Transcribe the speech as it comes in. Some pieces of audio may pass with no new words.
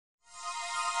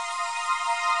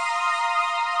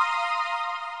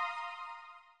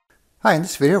Hi, in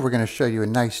this video we're going to show you a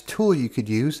nice tool you could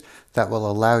use that will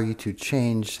allow you to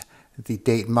change the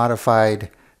date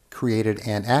modified, created,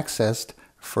 and accessed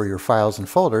for your files and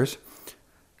folders.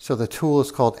 So the tool is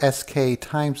called SK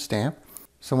Timestamp.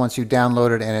 So once you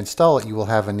download it and install it, you will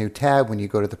have a new tab when you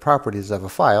go to the properties of a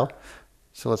file.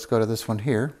 So let's go to this one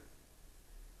here.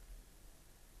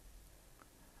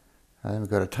 And then we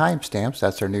go to timestamps.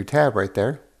 That's our new tab right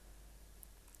there.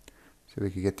 So we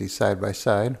can get these side by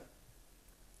side.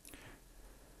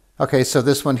 Okay, so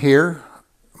this one here,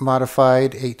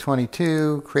 modified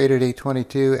 822, created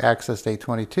 822, accessed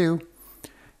 822.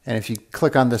 And if you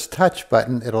click on this touch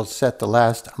button, it'll set the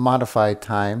last modified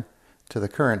time to the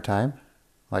current time,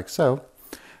 like so.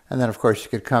 And then of course you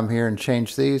could come here and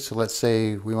change these. So let's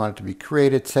say we want it to be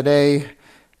created today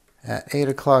at 8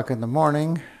 o'clock in the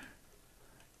morning.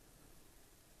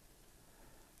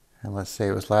 And let's say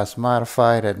it was last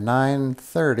modified at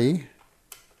 9:30.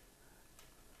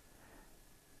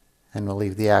 And we'll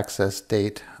leave the access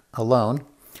date alone.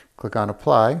 Click on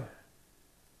apply.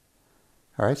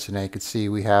 All right, so now you can see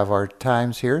we have our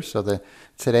times here. So the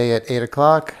today at 8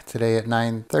 o'clock, today at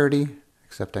 9:30,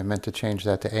 except I meant to change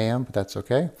that to AM, but that's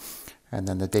okay. And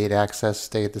then the date access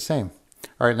stayed the same.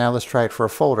 All right, now let's try it for a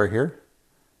folder here.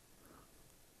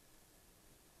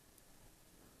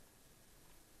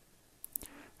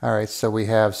 All right, so we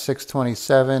have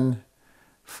 627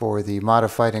 for the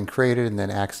modified and created, and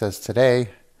then access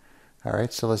today. All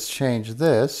right, so let's change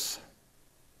this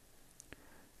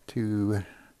to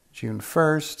June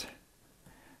 1st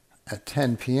at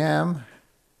 10 p.m.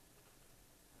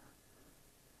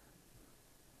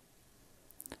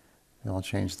 Then we'll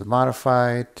change the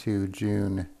modified to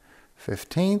June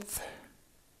 15th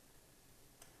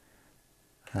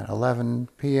at 11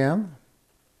 p.m.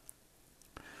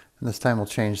 And this time we'll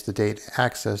change the date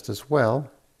accessed as well.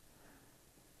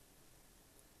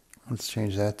 Let's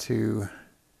change that to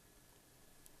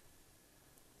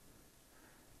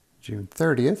June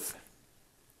 30th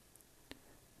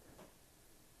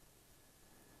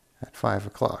at 5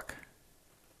 o'clock.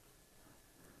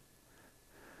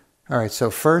 All right,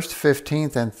 so 1st,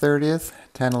 15th, and 30th,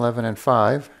 10, 11, and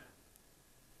 5.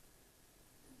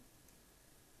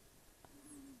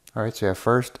 All right, so you have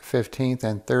 1st, 15th,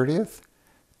 and 30th,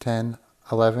 10,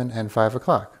 11, and 5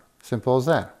 o'clock. Simple as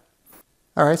that.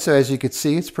 All right, so as you can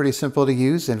see, it's pretty simple to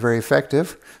use and very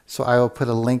effective. So I will put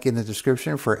a link in the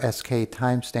description for SK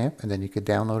Timestamp, and then you can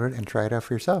download it and try it out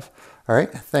for yourself. All right,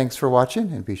 thanks for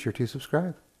watching, and be sure to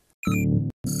subscribe.